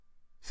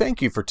Thank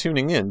you for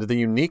tuning in to the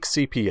Unique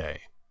CPA.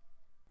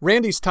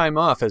 Randy's time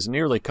off has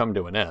nearly come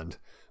to an end,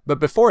 but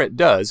before it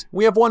does,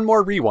 we have one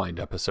more Rewind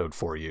episode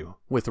for you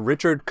with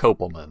Richard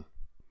Kopelman.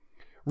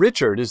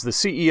 Richard is the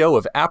CEO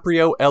of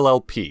Aprio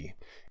LLP,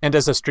 and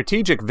as a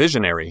strategic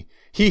visionary,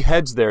 he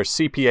heads their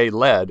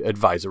CPA-led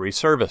advisory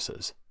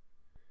services.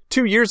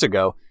 2 years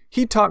ago,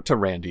 he talked to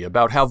Randy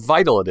about how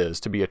vital it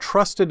is to be a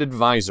trusted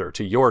advisor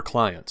to your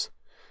clients,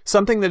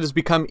 something that has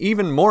become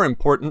even more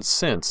important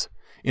since,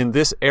 in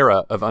this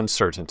era of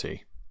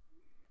uncertainty.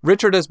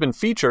 Richard has been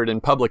featured in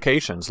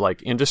publications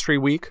like Industry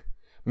Week,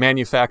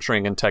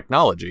 Manufacturing and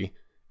Technology,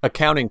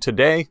 Accounting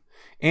Today,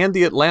 and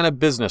the Atlanta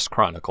Business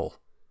Chronicle,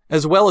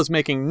 as well as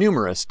making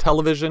numerous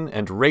television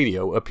and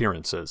radio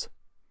appearances.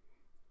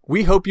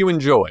 We hope you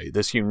enjoy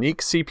this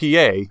Unique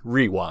CPA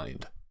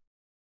Rewind.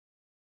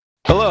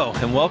 Hello,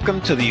 and welcome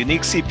to the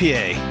Unique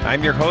CPA.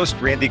 I'm your host,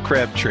 Randy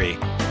Crabtree.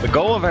 The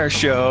goal of our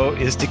show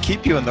is to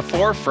keep you in the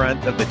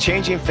forefront of the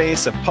changing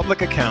face of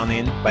public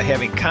accounting by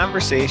having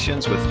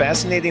conversations with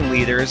fascinating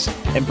leaders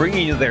and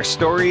bringing you their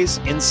stories,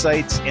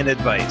 insights, and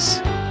advice.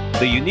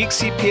 The Unique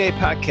CPA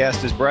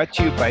podcast is brought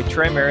to you by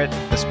Tri-Merit,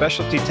 the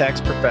specialty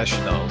tax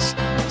professionals.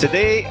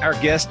 Today, our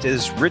guest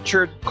is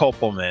Richard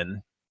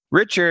Kopelman.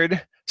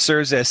 Richard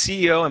serves as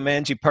CEO and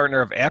managing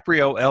partner of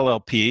Aprio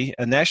LLP,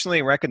 a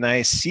nationally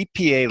recognized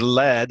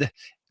CPA-led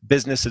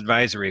business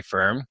advisory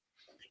firm.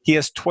 He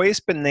has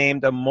twice been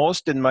named a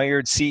most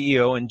admired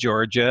CEO in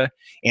Georgia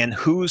and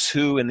who's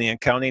who in the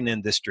accounting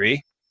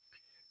industry.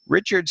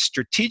 Richard's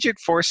strategic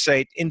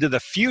foresight into the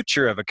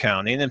future of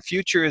accounting, and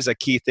future is a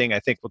key thing I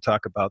think we'll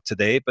talk about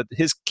today, but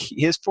his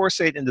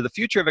foresight into the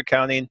future of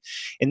accounting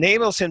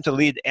enables him to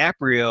lead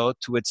Aprio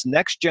to its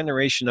next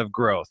generation of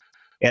growth.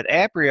 At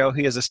Aprio,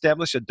 he has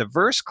established a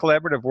diverse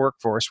collaborative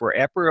workforce where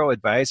Aprio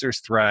advisors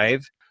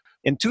thrive.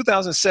 In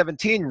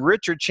 2017,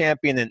 Richard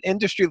championed an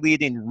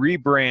industry-leading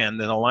rebrand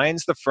that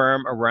aligns the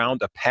firm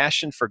around a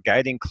passion for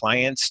guiding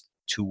clients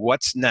to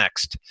what's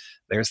next.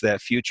 There's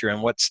that future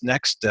and what's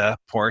next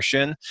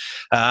portion.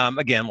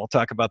 Again, we'll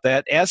talk about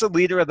that. As a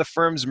leader of the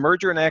firm's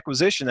merger and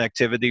acquisition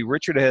activity,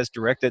 Richard has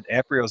directed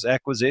Aprio's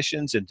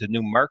acquisitions into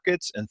new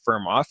markets and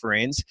firm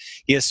offerings.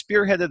 He has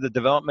spearheaded the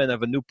development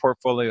of a new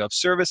portfolio of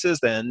services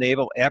that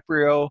enable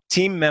Aprio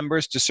team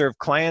members to serve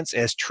clients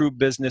as true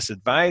business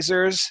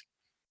advisors.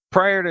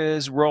 Prior to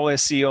his role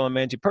as CEO and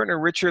managing partner,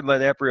 Richard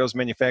led Aprio's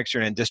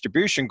manufacturing and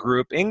distribution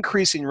group,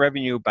 increasing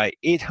revenue by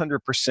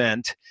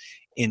 800%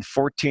 in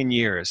 14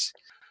 years.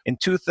 In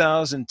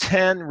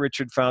 2010,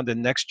 Richard founded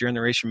Next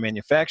Generation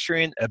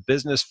Manufacturing, a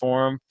business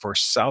forum for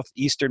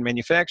Southeastern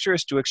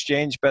manufacturers to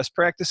exchange best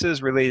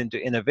practices relating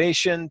to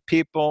innovation,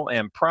 people,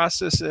 and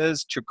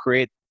processes to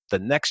create the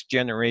next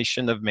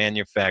generation of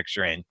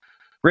manufacturing.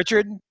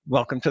 Richard,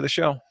 welcome to the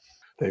show.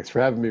 Thanks for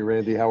having me,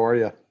 Randy. How are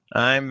you?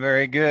 I'm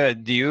very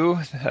good. You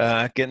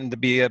getting to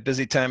be a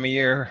busy time of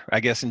year, I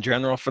guess, in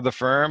general for the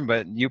firm,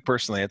 but you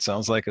personally, it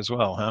sounds like as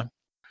well, huh?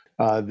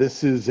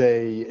 This is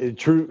it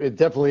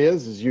definitely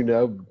is, as you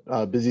know,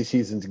 busy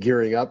season's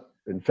gearing up.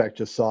 In fact,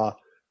 just saw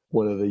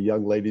one of the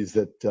young ladies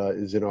that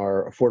is in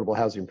our affordable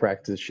housing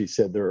practice. She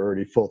said they're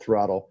already full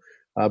throttle.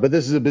 But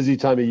this is a busy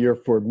time of year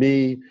for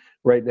me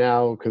right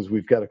now because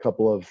we've got a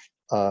couple of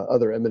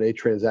other M&A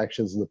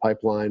transactions in the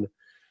pipeline.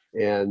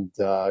 And,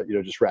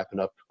 just wrapping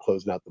up,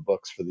 closing out the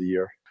books for the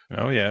year.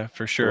 Oh, yeah,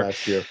 for sure.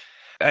 Last year.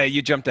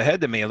 You jumped ahead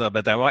to me a little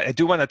bit. I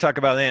do want to talk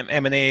about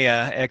M&A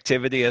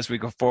activity as we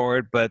go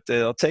forward, but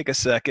it'll take a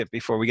second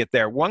before we get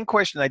there. One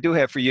question I do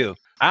have for you.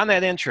 On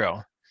that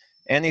intro,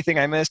 anything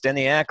I missed,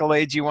 any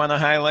accolades you want to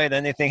highlight,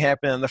 anything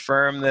happened in the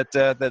firm that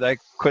I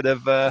could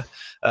have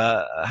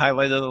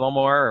highlighted a little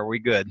more, or are we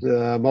good?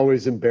 I'm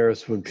always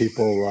embarrassed when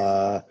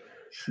people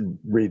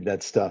read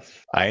that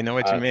stuff. I know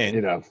what you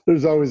mean.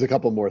 There's always a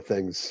couple more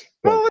things.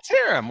 Well, let's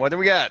hear them. What do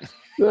we got?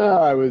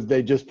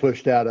 They just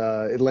pushed out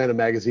Atlanta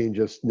Magazine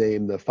just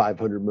named the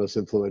 500 most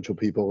influential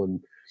people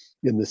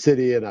in the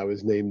city, and I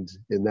was named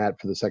in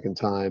that for the second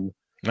time.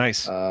 Nice.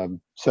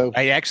 So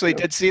I actually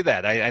did see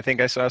that. I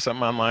think I saw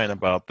something online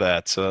about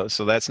that. So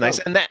that's nice.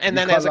 And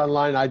then as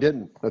online, I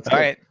didn't. That's all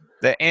right.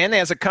 And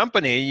as a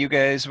company, you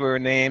guys were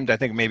named, I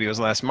think maybe it was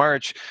last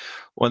March,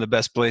 one of the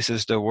best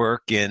places to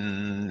work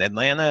in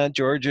Atlanta,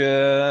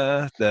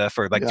 Georgia,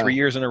 for 3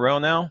 years in a row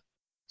now.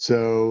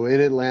 So in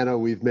Atlanta,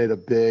 we've made a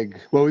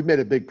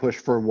big push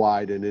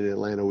firm-wide, and in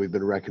Atlanta, we've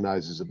been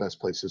recognized as the best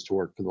places to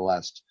work for the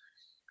last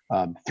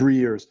 3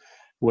 years.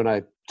 When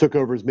I took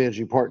over as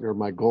managing partner,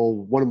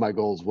 one of my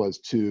goals was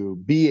to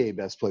be a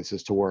best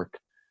places to work.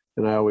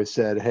 And I always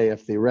said, hey,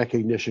 if the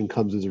recognition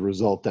comes as a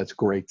result, that's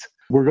great.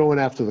 We're going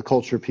after the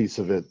culture piece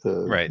of it.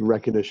 The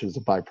recognition is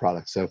a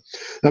byproduct. So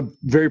I'm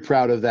very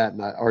proud of that,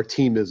 and our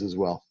team is as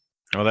well.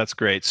 Oh, that's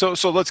great. So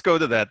let's go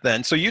to that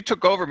then. So you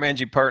took over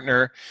managing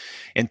partner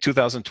in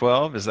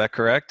 2012, is that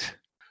correct?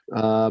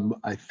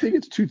 I think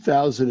it's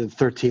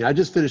 2013. I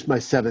just finished my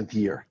 7th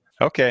year.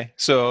 Okay.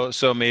 So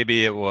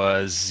maybe it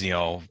was,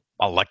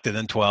 elected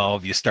in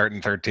 12, you start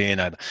in 13.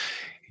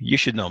 You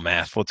should know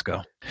math. Let's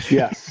go.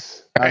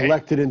 Yes. Right.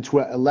 Elected in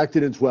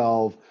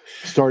 12.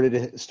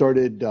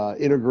 Started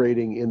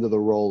integrating into the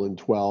role in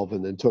 12,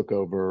 and then took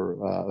over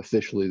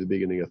officially the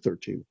beginning of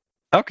 13.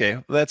 Okay,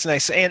 well, that's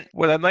nice. And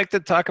what I'd like to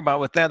talk about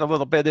with that a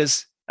little bit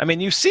is, I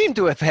mean, you seem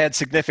to have had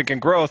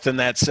significant growth in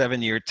that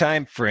 7-year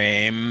time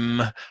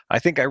frame. I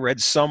think I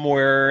read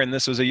somewhere, and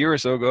this was a year or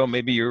so ago,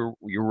 maybe your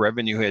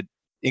revenue had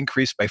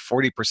increased by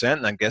 40%,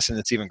 and I'm guessing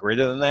it's even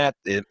greater than that.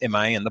 Am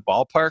I in the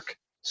ballpark?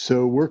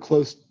 So we're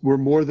close. We're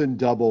more than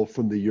double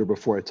from the year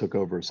before I took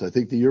over. So I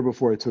think the year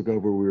before I took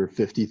over, we were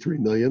 53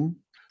 million.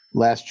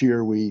 Last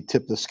year, we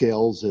tipped the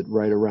scales at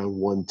right around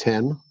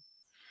 110,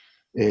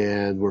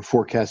 and we're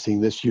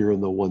forecasting this year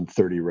in the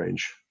 130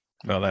 range.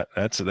 Well,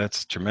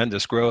 that's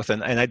tremendous growth,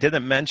 and I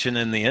didn't mention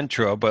in the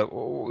intro, but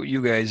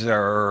you guys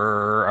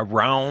are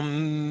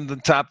around the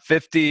top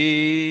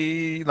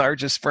 50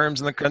 largest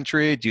firms in the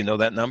country. Do you know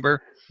that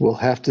number? We'll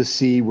have to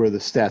see where the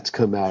stats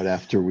come out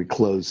after we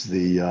close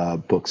the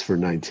books for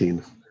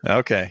 19.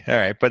 Okay, all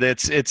right, but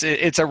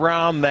it's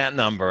around that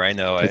number. I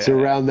know it's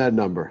around that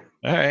number.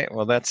 All right,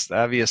 well, that's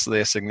obviously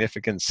a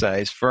significant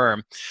size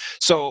firm.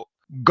 So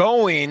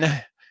going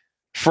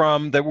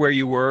from where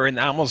you were and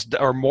almost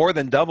or more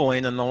than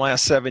doubling in the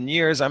last 7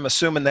 years, I'm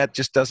assuming that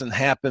just doesn't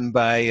happen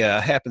by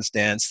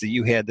happenstance, that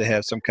you had to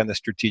have some kind of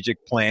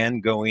strategic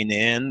plan going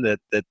in, that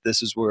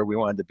this is where we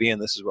wanted to be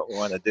and this is what we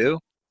want to do.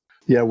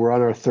 Yeah, we're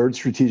on our third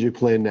strategic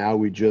plan now.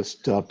 We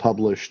just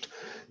published,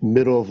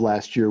 middle of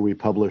last year, we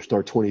published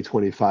our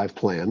 2025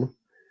 plan.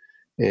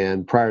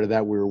 And prior to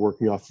that, we were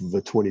working off of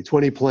the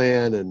 2020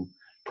 plan. And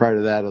prior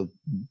to that,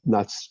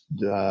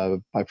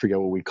 I forget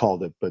what we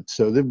called it. But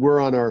so we're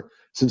on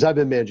since I've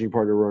been managing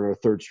partner, we're on our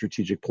third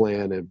strategic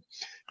plan.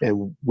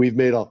 And we've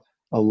made a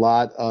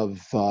lot of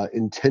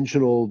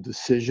intentional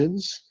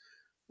decisions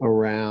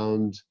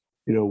around,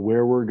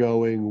 where we're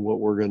going, what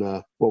we're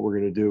gonna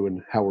do,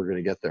 and how we're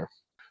gonna get there.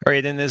 All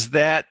right, and is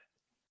that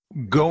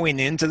going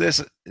into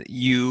this,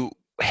 you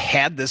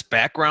had this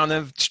background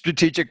of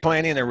strategic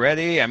planning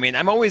already? I mean,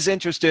 I'm always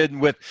interested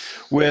with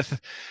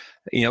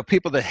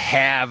people that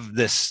have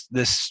this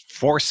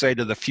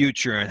foresight of the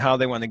future and how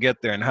they want to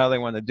get there and how they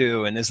want to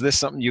do. And is this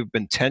something you've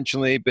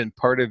intentionally been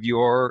part of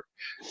your,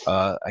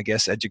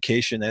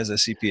 education as a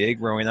CPA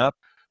growing up?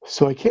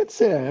 So I can't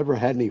say I ever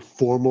had any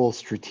formal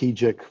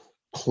strategic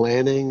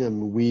planning.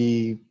 And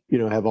we,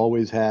 have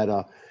always had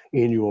a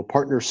annual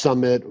partner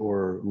summit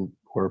or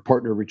a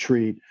partner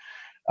retreat.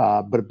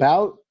 But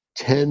about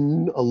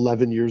 10,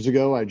 11 years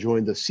ago, I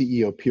joined the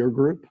CEO peer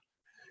group.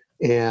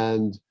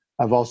 And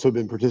I've also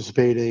been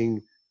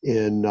participating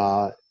in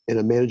a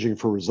Managing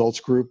for Results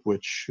group,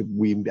 which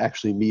we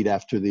actually meet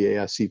after the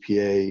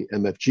AICPA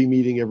MFG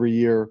meeting every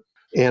year.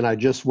 And I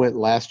just went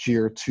last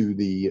year to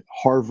the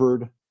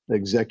Harvard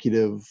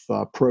Executive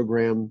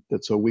Program.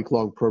 That's a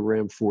week-long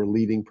program for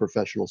leading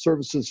professional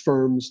services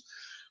firms.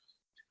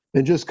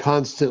 And just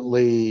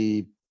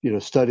constantly,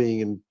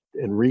 studying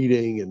and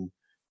reading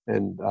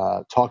and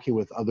talking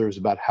with others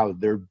about how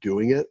they're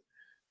doing it.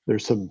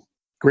 There's some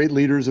great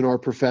leaders in our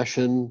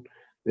profession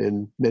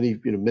in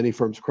many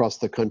firms across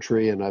the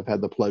country, and I've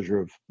had the pleasure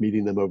of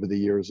meeting them over the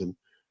years and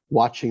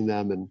watching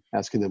them and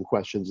asking them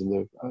questions.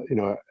 And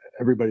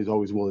everybody's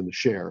always willing to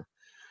share.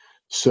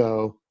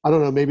 So I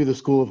don't know, maybe the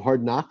school of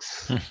hard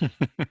knocks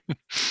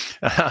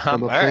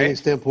from a planning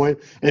standpoint.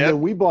 And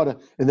then we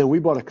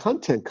bought a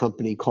content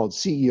company called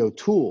CEO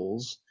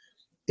Tools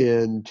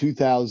in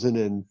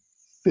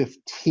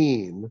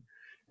 2015,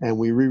 and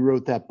we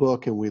rewrote that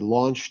book and we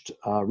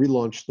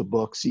relaunched the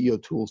book CEO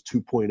Tools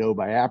 2.0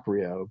 by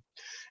Aprio.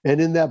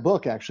 And in that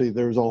book, actually,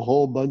 there's a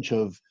whole bunch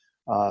of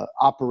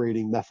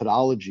operating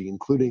methodology,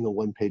 including a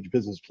one-page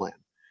business plan.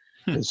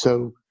 And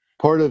so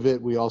part of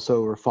it, we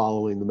also are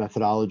following the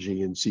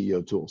methodology in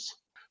CEO Tools.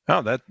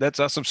 Oh, that's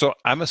awesome. So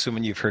I'm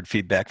assuming you've heard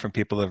feedback from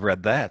people who have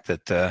read that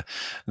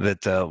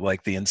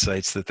like the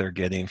insights that they're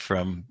getting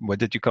from, what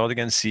did you call it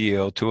again?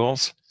 CEO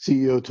Tools?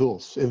 CEO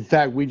Tools. In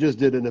fact, we just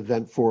did an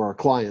event for our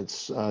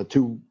clients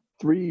 2,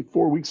 3,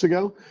 4 weeks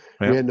ago.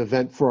 Yep. We had an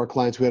event for our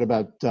clients. We had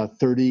about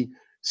 30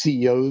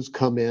 CEOs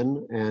come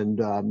in and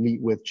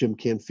meet with Jim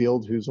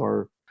Canfield, who's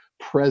our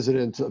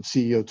president of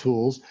CEO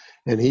Tools,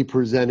 and he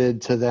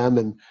presented to them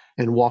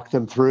and walked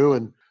them through.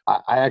 And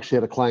I actually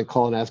had a client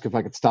call and ask if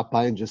I could stop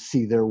by and just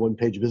see their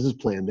one-page business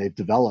plan they've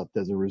developed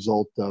as a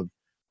result of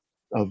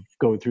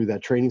going through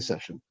that training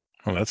session.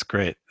 Oh, that's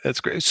great.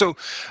 That's great. So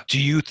do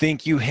you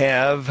think you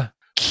have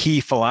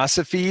key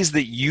philosophies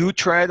that you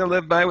try to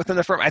live by within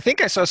the firm? I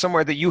think I saw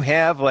somewhere that you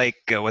have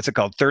what's it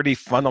called, 30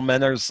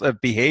 fundamentals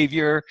of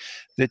behavior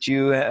that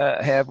you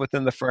have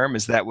within the firm.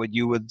 Is that what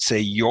you would say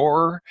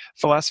your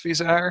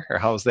philosophies are, or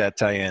how does that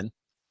tie in?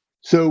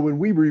 So when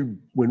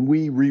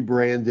we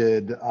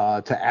rebranded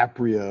to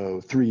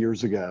Aprio 3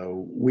 years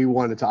ago, we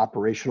wanted to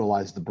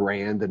operationalize the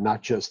brand and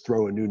not just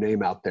throw a new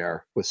name out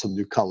there with some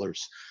new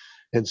colors.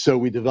 And so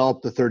we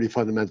developed the 30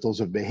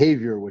 fundamentals of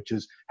behavior, which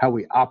is how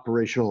we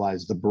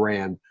operationalize the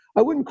brand.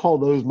 I wouldn't call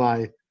those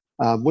my,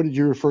 what did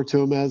you refer to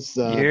them as?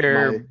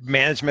 Your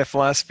management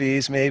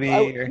philosophies, maybe?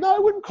 No, I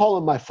wouldn't call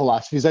them my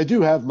philosophies. I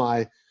do have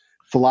my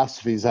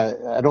philosophies.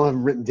 I don't have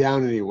them written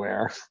down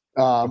anywhere.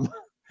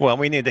 Well,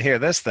 we need to hear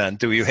this then.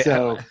 Do you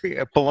So,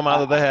 pull them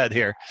out of the head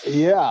here?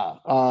 yeah,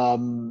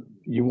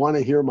 you want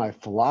to hear my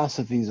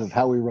philosophies of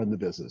how we run the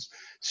business.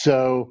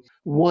 So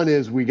one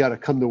is we got to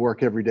come to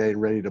work every day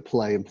and ready to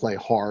play and play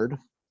hard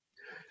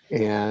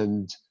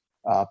and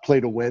play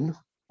to win.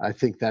 I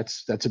think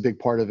that's a big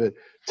part of it.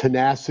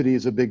 Tenacity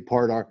is a big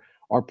part.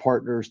 Our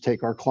partners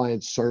take our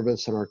clients'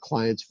 service and our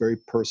clients very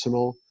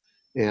personal,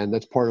 and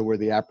that's part of where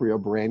the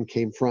Aprio brand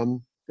came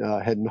from,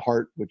 head and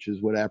heart, which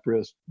is what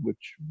Aprio,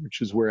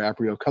 which is where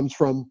Aprio comes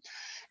from.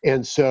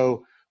 And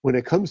so when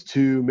it comes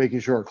to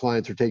making sure our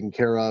clients are taken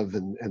care of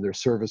and they're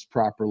serviced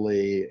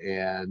properly,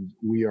 and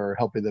we are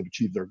helping them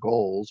achieve their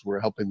goals, we're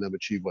helping them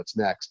achieve what's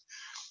next.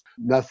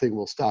 Nothing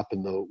will stop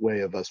in the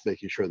way of us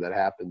making sure that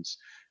happens.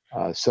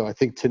 So I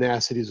think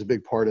tenacity is a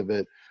big part of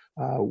it.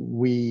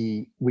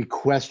 We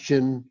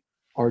question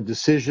our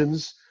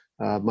decisions.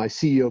 My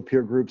CEO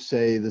peer groups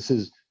say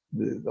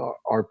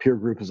our peer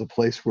group is a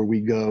place where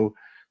we go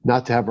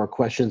not to have our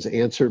questions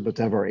answered, but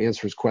to have our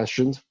answers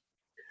questioned.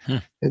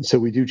 And so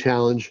we do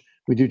challenge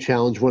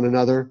one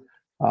another.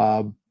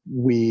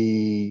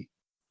 We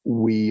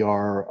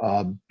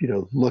are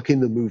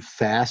looking to move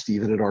fast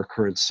even at our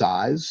current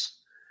size,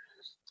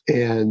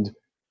 and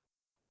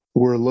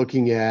we're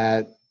looking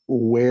at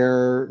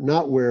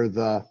not where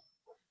the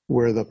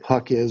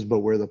puck is, but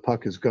where the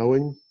puck is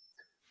going.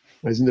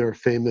 Isn't there a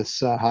famous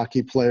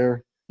hockey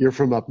player? You're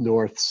from up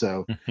north,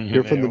 so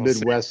you're from the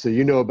Midwest, so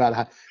you know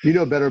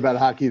better about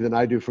hockey than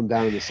I do from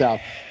down in the South.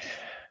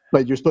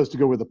 But you're supposed to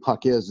go where the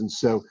puck is, and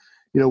so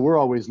we're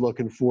always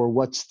looking for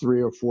what's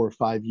 3 or 4 or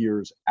 5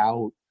 years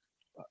out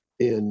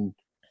in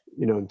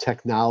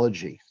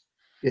technology,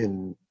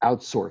 in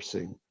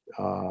outsourcing,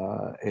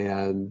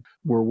 and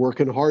we're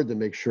working hard to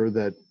make sure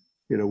that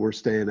we're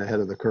staying ahead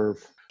of the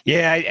curve.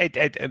 Yeah,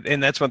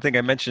 and that's one thing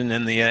I mentioned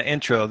in the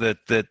intro,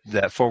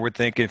 that forward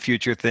thinking,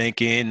 future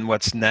thinking,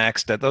 what's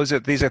next.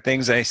 These are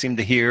things I seem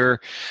to hear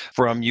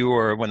from you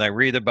or when I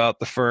read about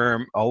the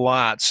firm a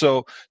lot.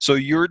 So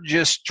you're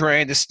just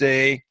trying to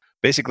stay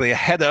basically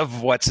ahead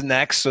of what's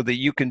next so that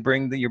you can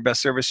bring your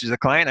best service to the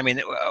client. I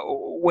mean,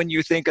 when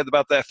you think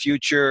about that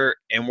future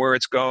and where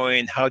it's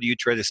going, how do you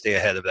try to stay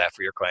ahead of that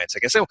for your clients? I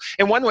guess so.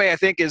 And one way I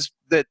think is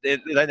that I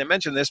didn't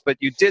mention this, but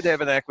you did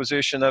have an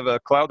acquisition of a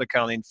cloud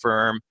accounting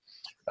firm.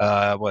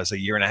 Was a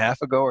year and a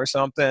half ago or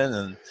something,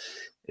 and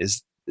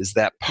is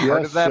that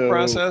part of that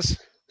process?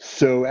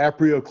 So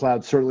Aprio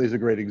Cloud certainly is a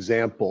great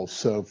example.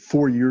 So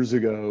 4 years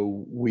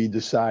ago, we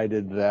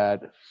decided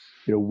that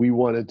we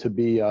wanted to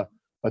be a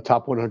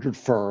top 100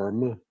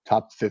 firm,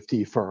 top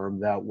 50 firm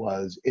that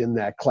was in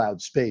that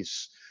cloud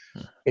space,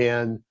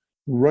 and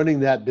running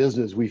that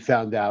business, we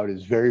found out,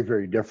 is very,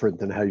 very different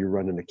than how you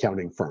run an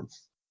accounting firm.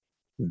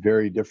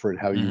 Very different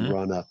how you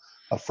run a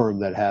firm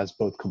that has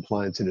both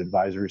compliance and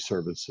advisory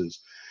services.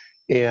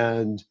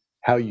 And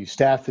how you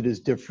staff it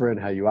is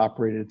different, how you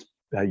operate it,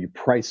 how you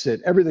price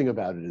it, everything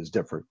about it is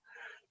different.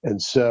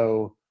 And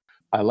so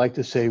I like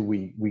to say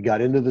we got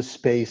into the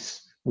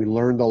space, we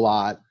learned a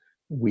lot,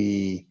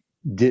 we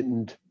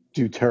didn't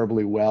do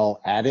terribly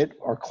well at it.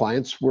 Our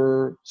clients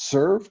were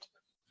served.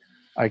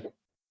 I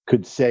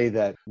could say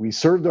that we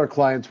served our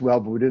clients well,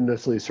 but we didn't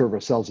necessarily serve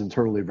ourselves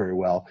internally very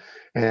well.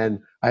 And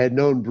I had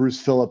known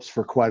Bruce Phillips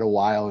for quite a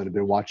while and had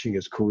been watching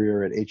his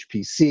career at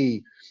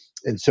HPC.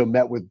 And so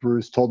met with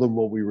Bruce, told him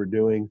what we were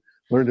doing,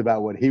 learned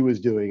about what he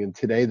was doing. And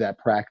today that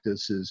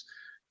practice is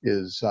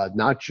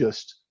not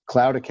just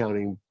cloud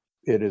accounting.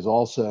 It is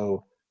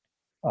also,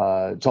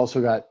 it's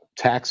also got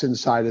tax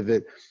inside of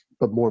it.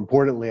 But more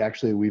importantly,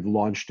 actually, we've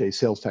launched a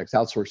sales tax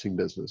outsourcing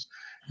business.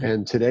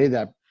 And today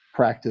that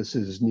practice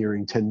is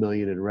nearing 10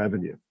 million in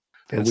revenue.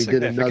 And we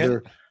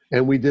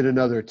did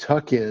another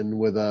tuck-in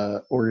with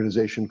an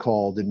organization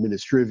called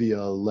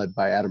Administrivia, led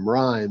by Adam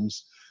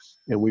Rhymes,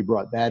 and we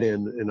brought that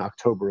in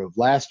October of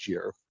last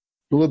year,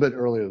 a little bit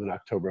earlier than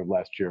October of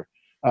last year,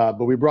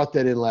 but we brought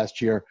that in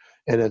last year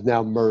and have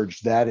now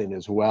merged that in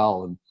as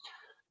well,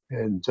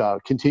 and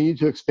continue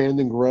to expand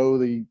and grow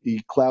the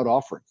cloud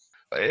offering.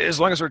 As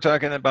long as we're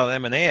talking about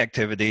M&A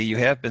activity, you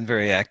have been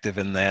very active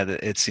in that,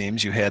 it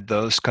seems. You had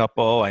those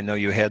couple. I know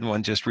you had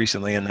one just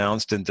recently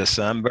announced in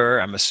December.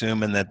 I'm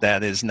assuming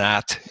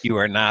you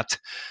are not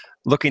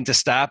looking to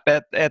stop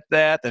at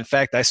that. In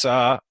fact, I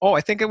saw,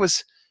 I think it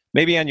was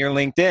maybe on your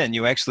LinkedIn,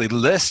 you actually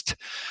list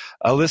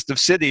a list of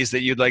cities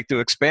that you'd like to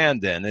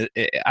expand in.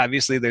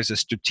 Obviously, there's a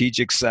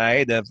strategic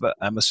side of,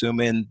 I'm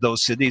assuming,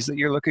 those cities that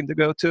you're looking to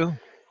go to.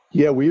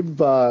 Yeah, we've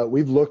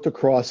looked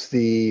across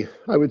I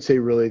would say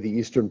really the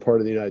eastern part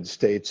of the United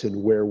States,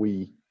 and where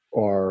we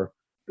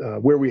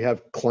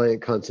have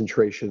client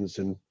concentrations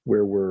and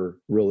where we're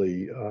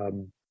really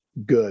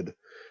good,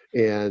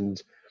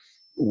 and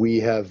we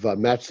have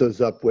matched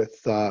those up with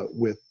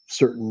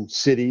certain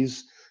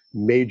cities,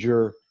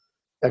 major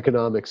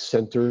economic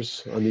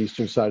centers on the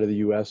eastern side of the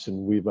U.S., and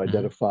we've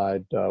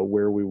identified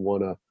where we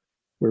want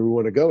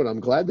to go. And I'm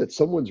glad that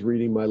someone's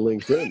reading my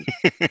LinkedIn,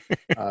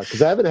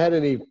 because I haven't had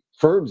any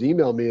firms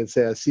email me and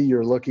say, I see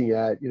you're looking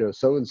at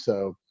so and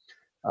so,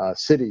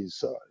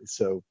 cities.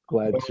 So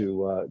glad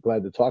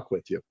to talk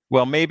with you.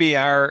 Well, maybe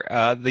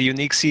the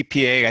unique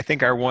CPA. I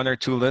think our one or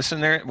two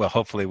listeners. Well,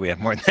 hopefully we have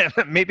more than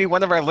that. Maybe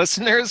one of our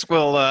listeners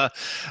will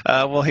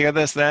hear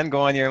this. Then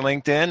go on your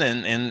LinkedIn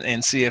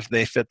and see if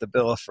they fit the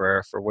bill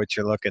for what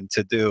you're looking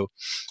to do.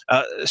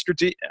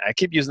 I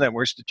keep using that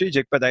word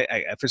strategic, but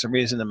I for some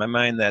reason in my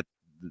mind that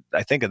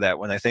I think of that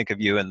when I think of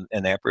you and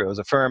Aprio as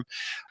a firm.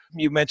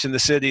 You mentioned the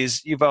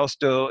cities. You've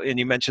also, and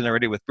you mentioned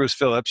already with Bruce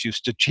Phillips, you've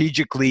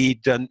strategically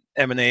done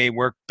M&A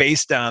work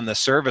based on the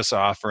service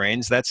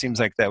offerings. That seems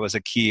like that was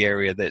a key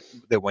area that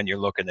when you're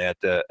looking at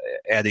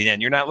adding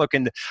in, you're not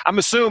looking to, I'm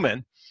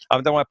assuming,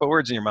 I don't want to put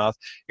words in your mouth,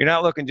 you're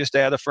not looking just to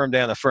add a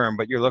firm,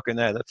 but you're looking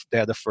at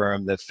a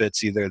firm that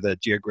fits either the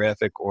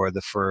geographic or the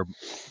firm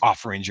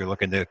offerings you're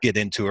looking to get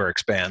into or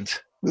expand.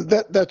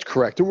 That's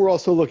correct. And we're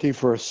also looking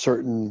for a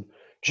certain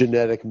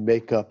genetic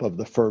makeup of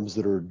the firms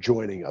that are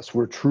joining us.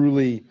 We're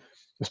truly,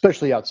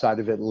 especially outside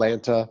of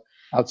Atlanta,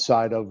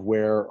 outside of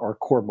where our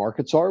core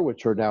markets are,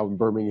 which are now in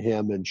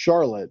Birmingham and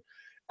Charlotte,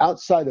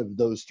 outside of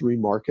those three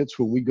markets,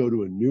 when we go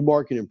to a new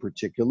market in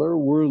particular,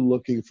 we're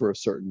looking for a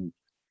certain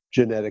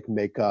genetic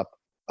makeup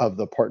of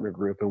the partner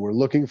group. And we're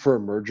looking for a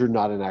merger,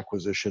 not an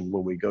acquisition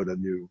when we go to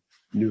new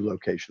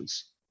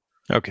locations.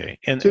 Okay.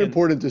 It's an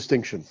important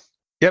distinction.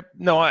 Yep.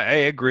 No, I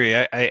agree.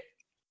 I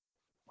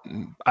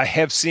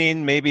have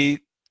seen maybe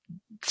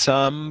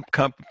some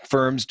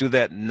firms do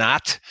that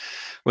not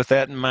with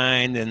that in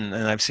mind, and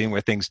I've seen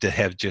where things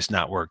have just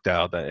not worked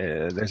out.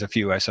 There's a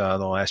few I saw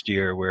in the last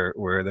year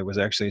where there was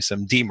actually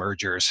some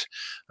demergers,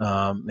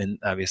 and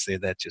obviously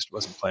that just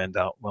wasn't planned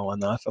out well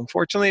enough,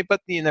 unfortunately,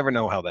 but you never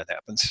know how that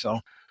happens. So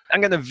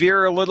I'm going to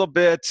veer a little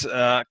bit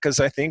because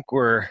I think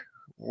we're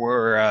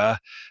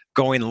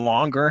going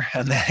longer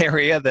in that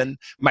area than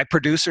my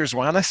producers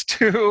want us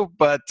to,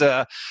 but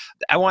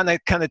I want to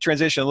kind of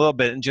transition a little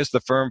bit in just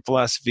the firm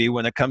philosophy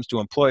when it comes to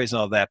employees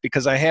and all that,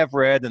 because I have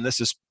read, and this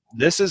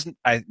is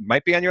I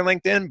might be on your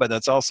LinkedIn, but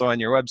it's also on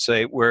your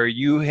website, where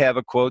you have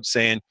a quote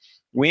saying,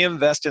 "We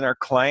invest in our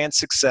client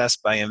success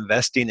by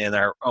investing in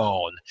our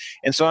own."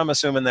 And so I'm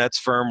assuming that's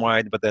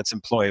firm-wide, but that's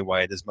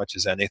employee-wide as much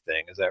as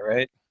anything. Is that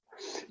right?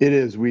 It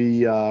is.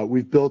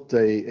 We've built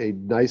a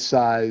nice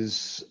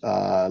size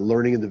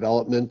learning and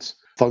development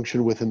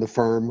function within the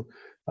firm.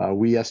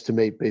 We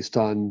estimate, based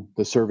on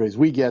the surveys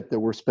we get, that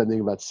we're spending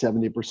about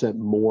 70%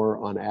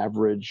 more on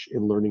average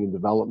in learning and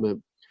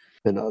development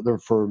than other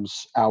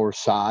firms our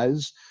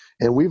size.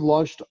 And we've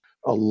launched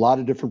a lot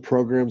of different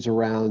programs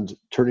around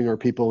turning our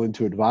people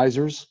into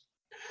advisors.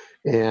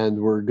 And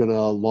we're going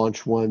to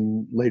launch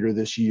one later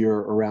this year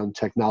around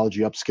technology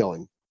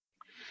upskilling.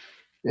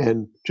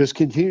 And just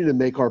continue to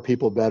make our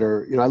people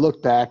better. I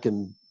look back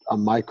on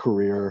my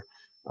career,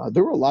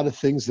 there were a lot of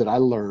things that I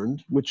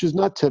learned, which is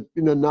not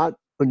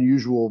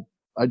unusual.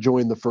 I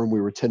joined the firm,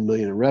 we were 10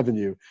 million in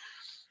revenue.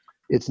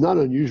 It's not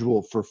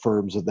unusual for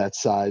firms of that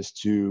size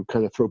to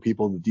kind of throw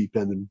people in the deep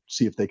end and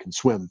see if they can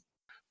swim.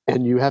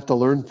 And you have to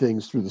learn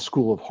things through the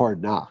school of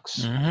hard knocks.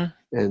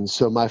 Mm-hmm. And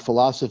so my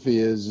philosophy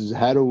is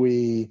how do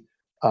we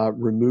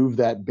remove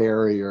that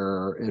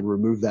barrier and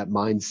remove that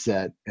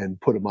mindset and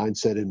put a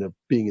mindset into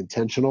being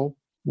intentional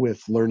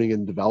with learning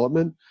and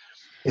development,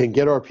 and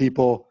have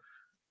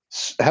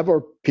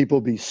our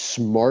people be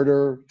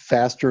smarter,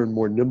 faster, and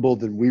more nimble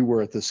than we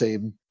were at the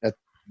same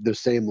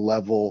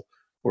level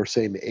or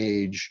same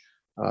age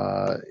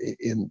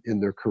in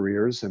their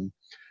careers. And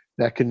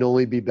that can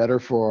only be better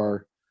for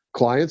our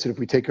clients. And if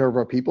we take care of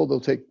our people,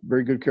 they'll take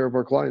very good care of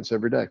our clients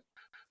every day.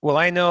 Well,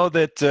 I know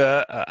that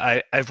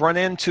I've run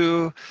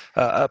into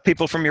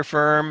people from your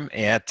firm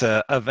at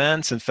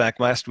events. In fact,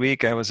 last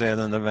week I was at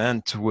an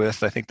event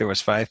with, I think there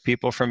was 5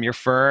 people from your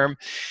firm,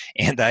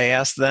 and I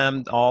asked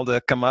them all to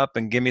come up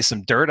and give me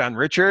some dirt on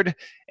Richard,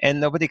 and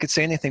nobody could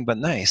say anything but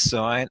nice.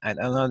 So I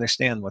don't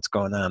understand what's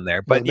going on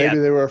there. But maybe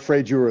they were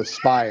afraid you were a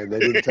spy and they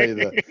didn't tell you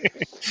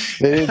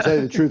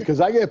the truth,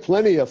 because I get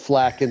plenty of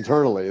flack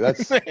internally.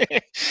 That's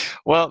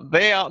well,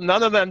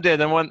 none of them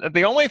did. And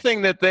the only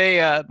thing that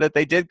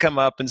they did come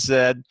up and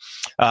said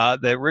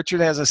that Richard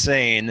has a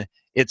saying,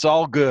 "It's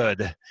all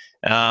good,"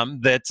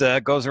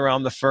 that goes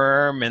around the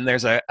firm, and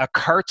there's a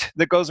cart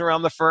that goes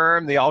around the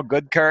firm, the all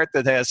good cart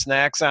that has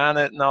snacks on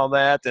it and all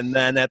that. And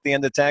then at the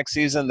end of tax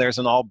season, there's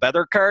an all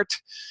better cart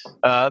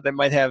that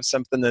might have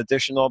something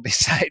additional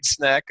besides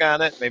snack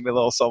on it, maybe a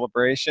little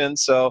celebration.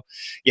 So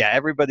yeah,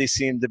 everybody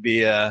seemed to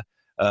be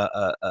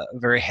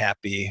very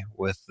happy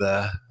with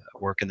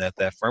working at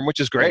that firm, which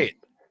is great.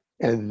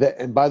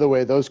 And by the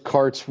way, those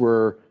carts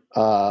were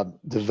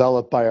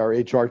developed by our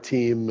HR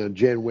team,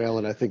 Jan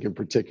Whalen, I think in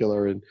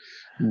particular, and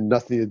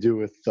nothing to do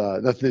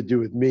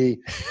with me.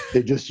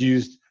 They just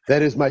used,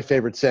 that is my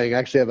favorite saying. I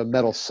actually have a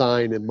metal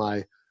sign in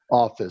my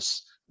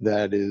office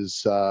that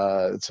is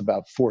it's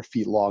about 4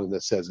 feet long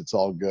that says "It's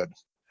all good."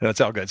 That's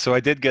all good. So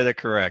I did get it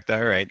correct.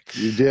 All right.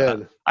 You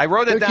did. I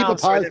wrote it down.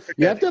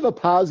 You have to have a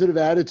positive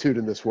attitude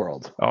in this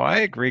world. Oh, I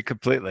agree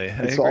completely.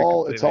 It's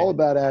all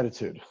about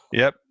attitude.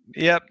 Yep.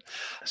 Yep.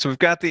 So we've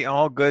got the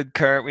all good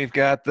cart. We've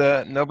got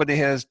the nobody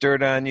has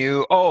dirt on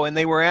you. Oh, and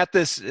they were at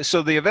this.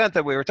 So the event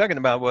that we were talking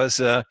about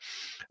was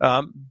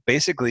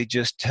basically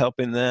just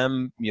helping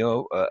them,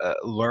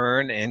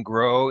 learn and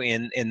grow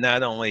in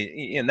not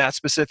only in not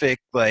specific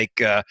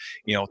like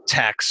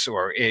tax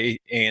or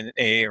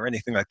A&A or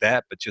anything like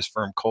that, but just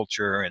firm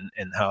culture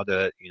and how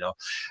to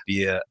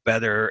be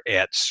better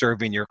at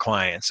serving your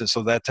clients. And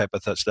so that type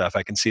of stuff,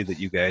 I can see that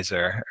you guys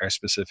are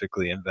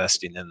specifically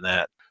investing in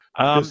that.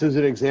 Just as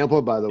an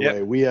example, by the Yep.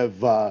 way, we have,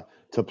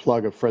 to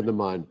plug a friend of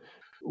mine,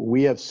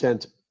 we have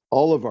sent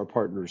all of our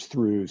partners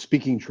through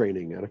speaking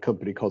training at a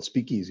company called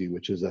Speakeasy,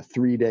 which is a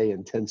 3-day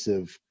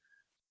intensive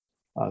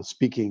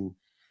speaking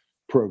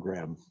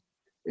program.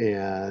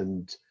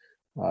 And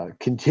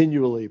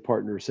continually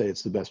partners say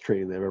it's the best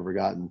training they've ever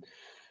gotten.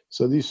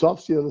 So the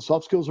soft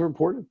skills are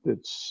important.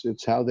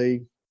 It's how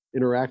they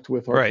interact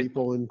with our Right.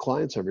 people and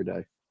clients every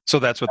day. So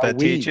that's what that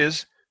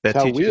teaches. It's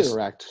how we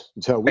interact.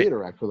 It's how we Right.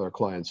 interact with our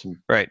clients and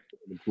Right.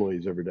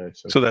 employees every day.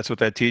 So that's what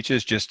that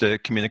teaches, just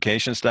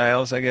communication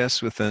styles, I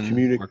guess,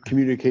 within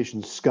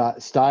communication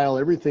style,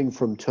 everything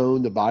from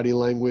tone to body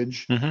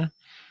language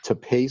to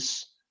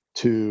pace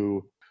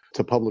to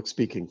public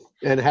speaking,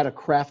 and how to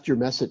craft your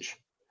message,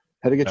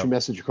 how to get your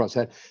message across,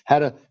 how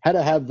to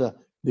have the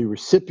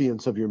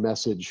recipients of your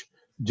message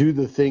do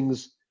the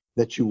things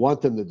that you want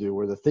them to do,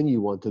 or the thing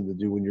you want them to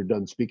do when you're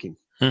done speaking.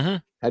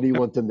 How do you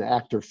want them to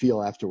act or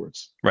feel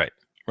afterwards? Right.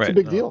 It's a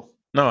big deal.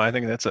 No, I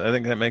think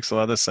that makes a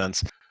lot of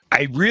sense.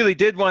 I really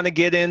did want to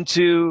get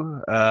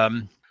into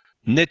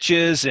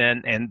niches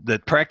and the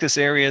practice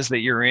areas that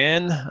you're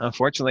in.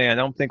 Unfortunately, I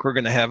don't think we're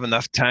going to have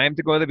enough time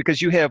to go there, because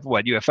you have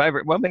what? You have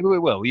maybe we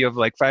will. You have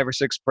like 5 or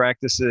 6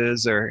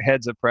 practices or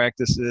heads of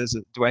practices.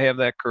 Do I have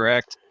that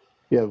correct?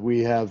 Yeah, we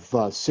have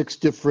 6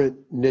 different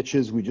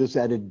niches. We just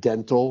added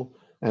dental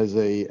as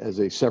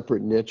a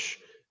separate niche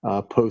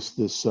post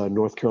this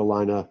North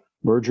Carolina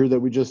merger that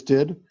we just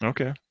did.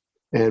 Okay.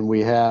 And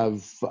we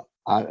have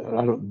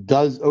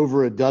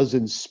over a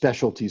dozen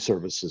specialty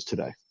services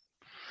today.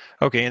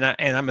 Okay, and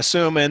I'm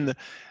assuming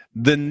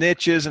the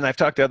niches, and I've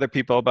talked to other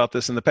people about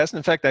this in the past.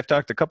 In fact, I've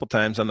talked a couple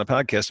times on the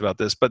podcast about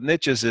this. But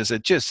niches is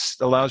it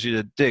just allows you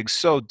to dig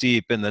so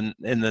deep in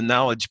the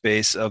knowledge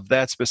base of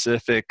that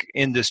specific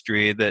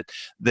industry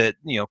that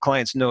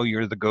clients know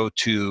you're the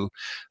go-to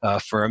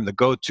firm, the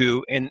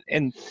go-to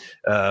and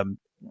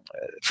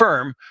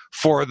firm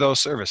for those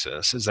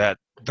services. Is that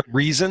the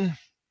reason?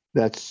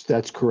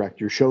 That's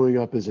correct. You're showing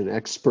up as an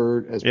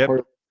expert, as part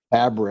of the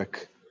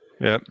fabric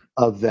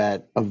of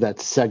that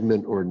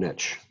segment or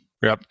niche.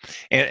 Yep.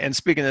 And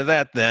speaking of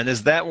that, then,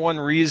 is that one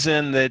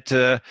reason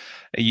that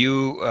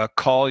you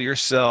call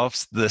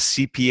yourselves the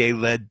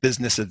CPA-led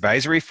business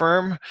advisory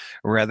firm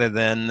rather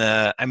than,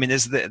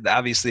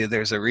 obviously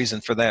there's a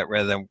reason for that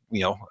rather than,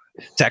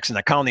 tax and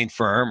accounting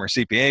firm or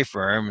CPA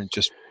firm and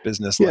just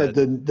business-led?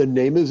 Yeah, the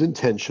name is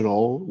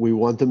intentional. We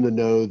want them to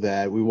know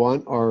that we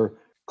want our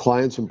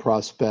clients and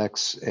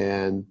prospects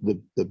and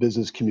the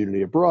business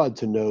community abroad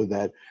to know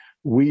that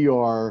we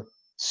are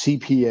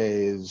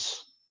CPAs,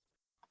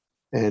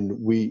 and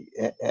we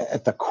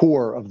at the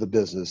core of the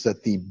business,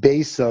 at the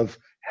base of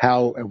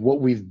how and what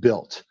we've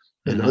built,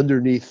 and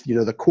underneath,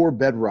 the core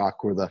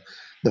bedrock or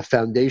the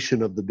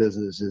foundation of the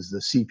business is the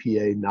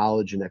CPA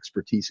knowledge and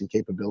expertise and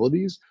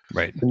capabilities.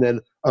 Right. And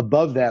then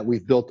above that,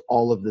 we've built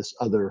all of this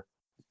other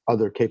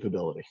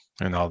capability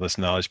and all this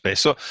knowledge base.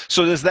 So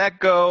does that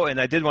go,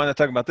 and I did want to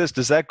talk about this,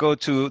 does that go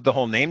to the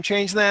whole name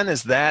change then?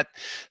 Is that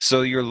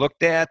so you're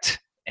looked at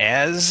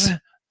as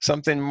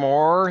something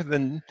more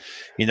than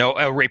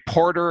a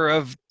reporter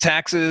of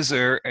taxes,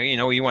 or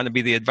you want to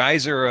be the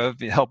advisor of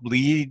help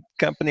lead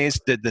companies?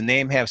 Did the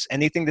name have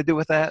anything to do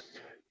with that?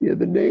 Yeah,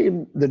 the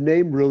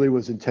name really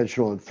was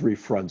intentional on 3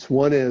 fronts.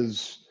 One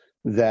is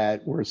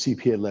that we're a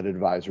CPA-led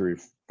advisory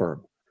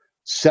firm.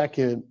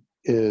 Second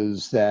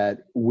is that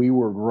we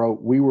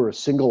were a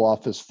single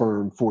office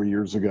firm 4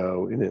 years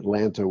ago in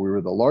Atlanta. We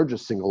were the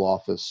largest single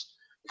office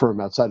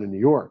firm outside of New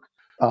York,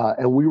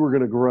 and we were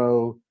going to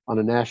grow on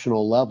a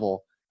national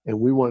level. And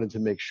we wanted to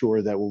make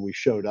sure that when we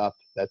showed up,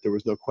 that there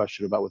was no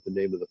question about what the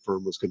name of the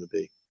firm was going to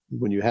be.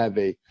 When you have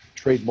a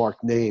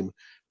trademark name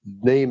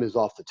is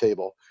off the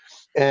table.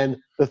 And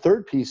the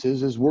third piece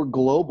is we're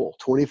global.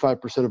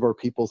 25% of our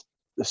people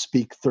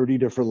speak 30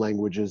 different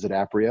languages at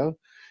Apria,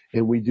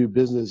 and we do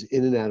business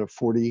in and out of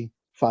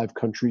 45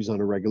 countries on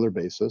a regular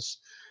basis.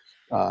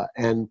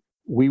 And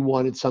we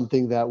wanted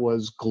something that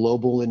was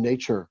global in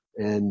nature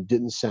and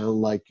didn't sound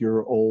like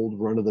your old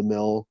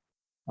run-of-the-mill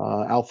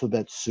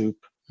alphabet soup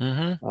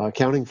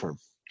accounting firm.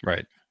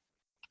 Right.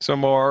 So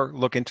more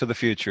look into the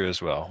future as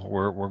well.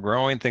 We're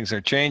growing, things are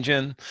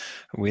changing.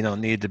 We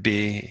don't need to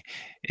be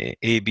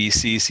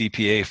ABC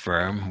CPA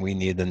firm. We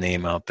need the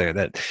name out there.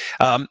 That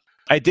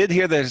I did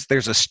hear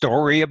there's a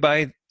story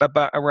about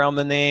around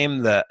the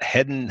name, the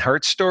head and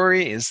heart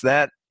story. Is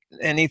that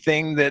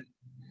anything that,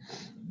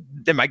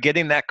 am I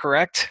getting that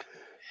correct?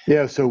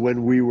 Yeah, so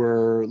when we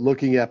were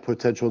looking at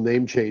potential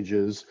name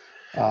changes,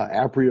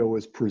 Aprio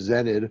was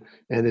presented,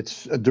 and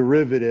it's a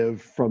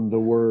derivative from the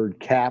word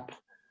cap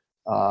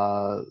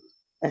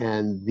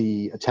and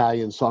the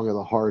Italian Song of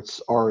the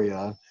Hearts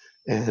aria,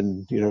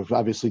 and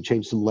obviously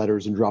changed some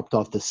letters and dropped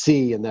off the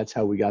C, and that's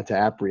how we got to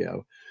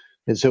Aprio.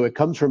 And so it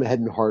comes from Head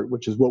and Heart,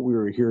 which is what we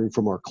were hearing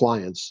from our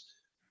clients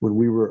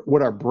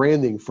what our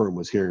branding firm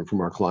was hearing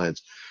from our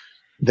clients,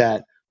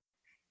 that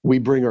we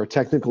bring our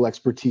technical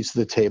expertise to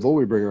the table,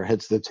 we bring our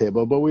heads to the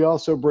table, but we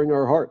also bring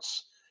our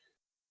hearts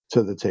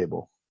to the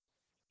table.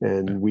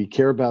 And we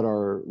care about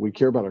our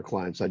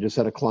clients. I just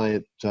had a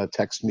client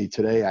text me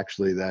today,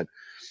 actually, that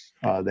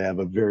they have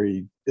a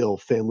very ill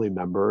family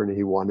member, and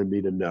he wanted me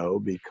to know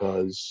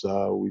because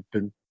we've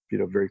been,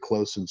 very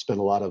close and spent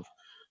a lot of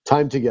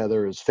time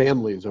together as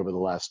families over the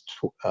last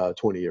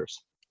 20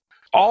 years.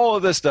 All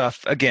of this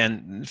stuff,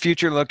 again,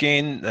 future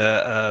looking,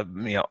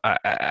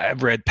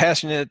 I've read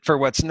Passionate for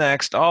What's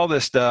Next, all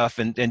this stuff,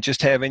 and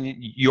just having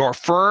your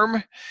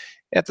firm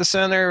at the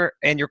center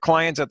and your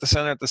clients at the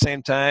center at the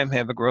same time,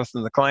 have a growth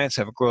in the clients,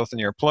 have a growth in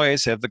your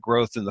employees, have the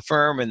growth in the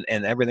firm, and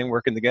everything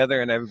working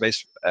together, and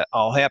everybody's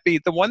all happy.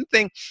 The one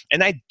thing,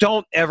 and I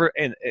don't ever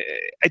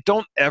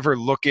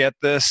look at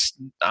this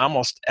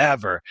almost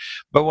ever,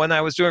 but when I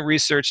was doing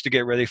research to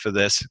get ready for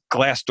this,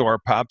 Glassdoor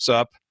pops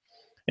up.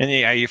 And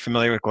are you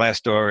familiar with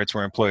Glassdoor? It's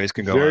where employees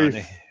can go on.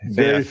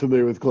 Very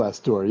familiar with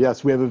Glassdoor.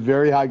 Yes, we have a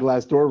very high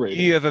Glassdoor rating.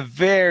 You have a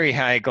very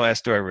high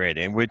Glassdoor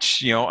rating,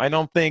 which I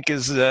don't think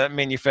is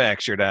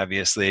manufactured,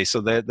 obviously.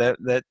 So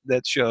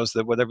that shows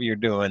that whatever you're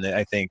doing,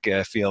 I think,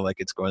 feel like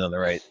it's going in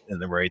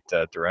the right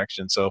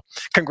direction. So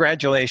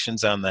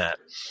congratulations on that.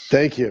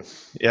 Thank you.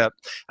 Yep.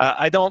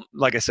 I don't,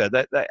 like I said,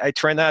 I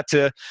try not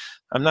to.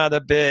 I'm not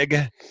a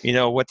big,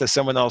 what does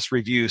someone else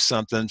review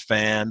something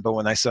fan, but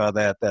when I saw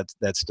that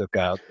stuck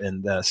out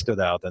and stood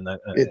out. And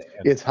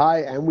it's high,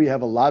 and we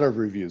have a lot of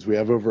reviews. We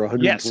have over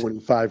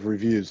 125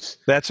 reviews.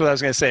 That's what I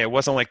was going to say. It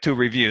wasn't like 2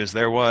 reviews.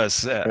 There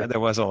was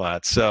a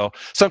lot. So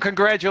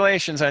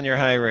congratulations on your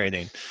high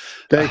rating.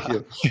 Thank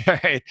you. All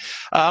right.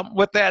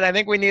 With that, I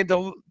think we need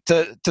to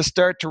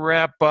start to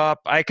wrap up.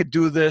 I could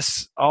do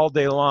this all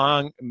day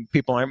long.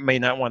 People may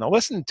not want to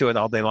listen to it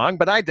all day long,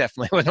 but I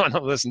definitely would want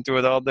to listen to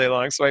it all day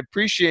long. So I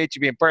appreciate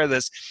you being part of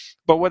this.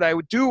 But what I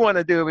do want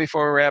to do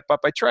before we wrap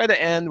up, I try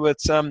to end with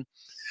some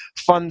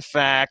fun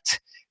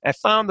fact. I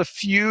found a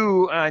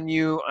few on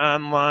you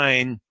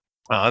online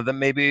that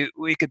maybe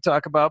we could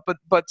talk about,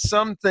 but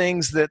some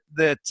things that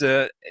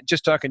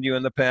just talking to you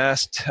in the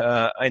past,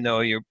 I know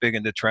you're big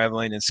into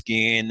traveling and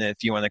skiing,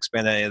 if you want to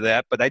expand any of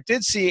that, but I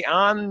did see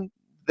on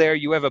there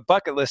you have a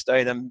bucket list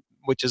item,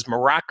 which is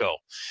Morocco.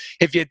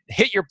 Have you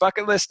hit your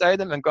bucket list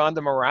item and gone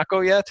to Morocco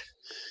yet?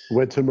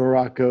 Went to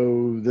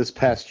Morocco this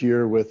past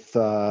year with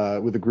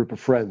a group of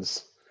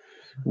friends.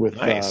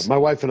 Nice. My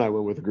wife and I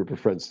went with a group of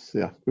friends.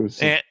 Yeah, it was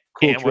a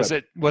cool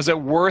trip. Was it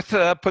worth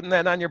putting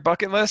that on your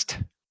bucket list?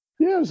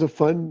 Yeah, it was a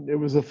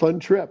fun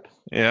trip.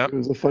 Yeah, it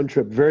was a fun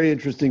trip. Very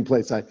interesting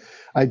place.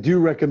 I do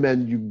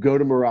recommend you go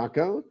to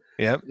Morocco.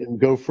 Yep. And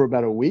go for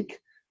about a week.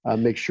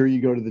 Make sure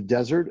you go to the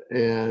desert,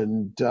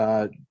 and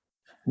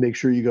make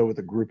sure you go with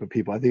a group of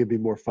people. I think it'd be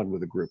more fun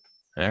with a group.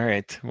 All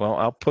right. Well,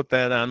 I'll put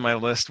that on my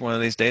list one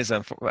of these days.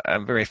 I'm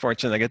very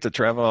fortunate I get to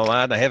travel a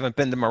lot. I haven't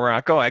been to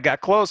Morocco. I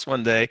got close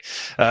one day.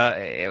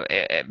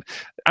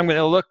 I'm going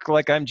to look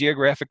like I'm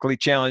geographically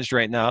challenged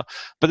right now.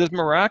 But is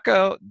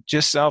Morocco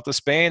just south of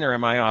Spain, or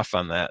am I off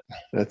on that?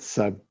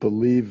 I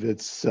believe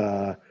it's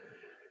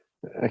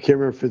I can't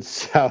remember if it's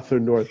south or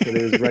north, but it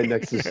is right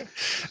next to.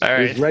 All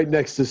right. It's right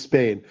next to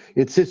Spain.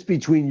 It sits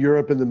between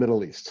Europe and the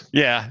Middle East.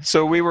 Yeah,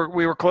 so we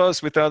were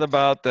close. We thought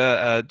about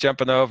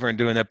jumping over and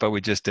doing it, but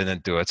we just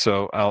didn't do it.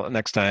 So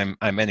next time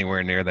I'm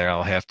anywhere near there,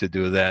 I'll have to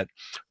do that.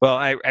 Well,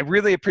 I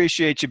really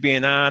appreciate you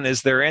being on.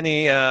 Is there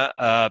any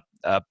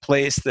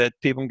place that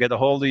people can get a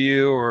hold of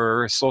you,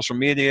 or social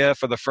media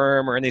for the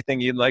firm, or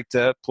anything you'd like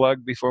to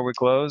plug before we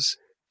close?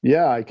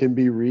 Yeah, I can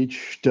be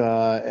reached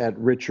at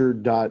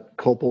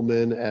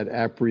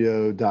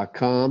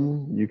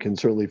richard.kopelman@aprio.com. You can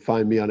certainly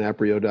find me on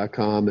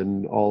aprio.com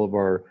and all of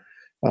our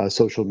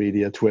social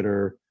media,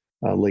 Twitter,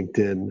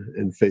 LinkedIn,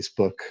 and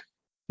Facebook,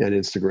 and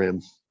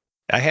Instagram.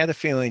 I had a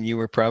feeling you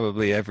were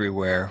probably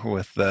everywhere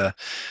with the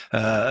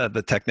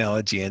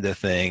technology end of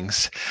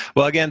things.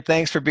 Well, again,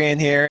 thanks for being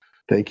here.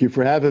 Thank you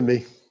for having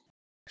me.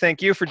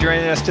 Thank you for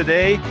joining us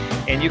today,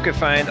 and you can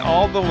find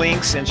all the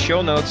links and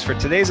show notes for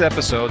today's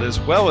episode, as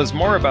well as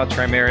more about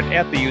Trimerit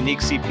at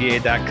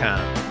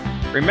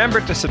theuniquecpa.com.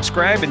 Remember to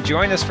subscribe and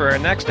join us for our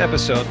next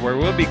episode, where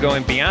we'll be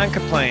going beyond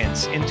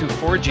compliance into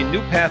forging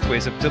new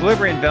pathways of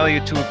delivering value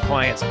to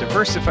clients,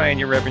 diversifying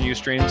your revenue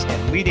streams,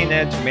 and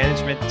leading-edge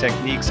management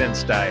techniques and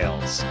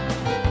styles.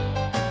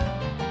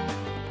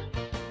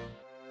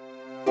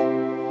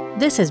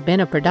 This has been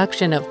a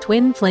production of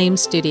Twin Flame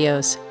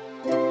Studios.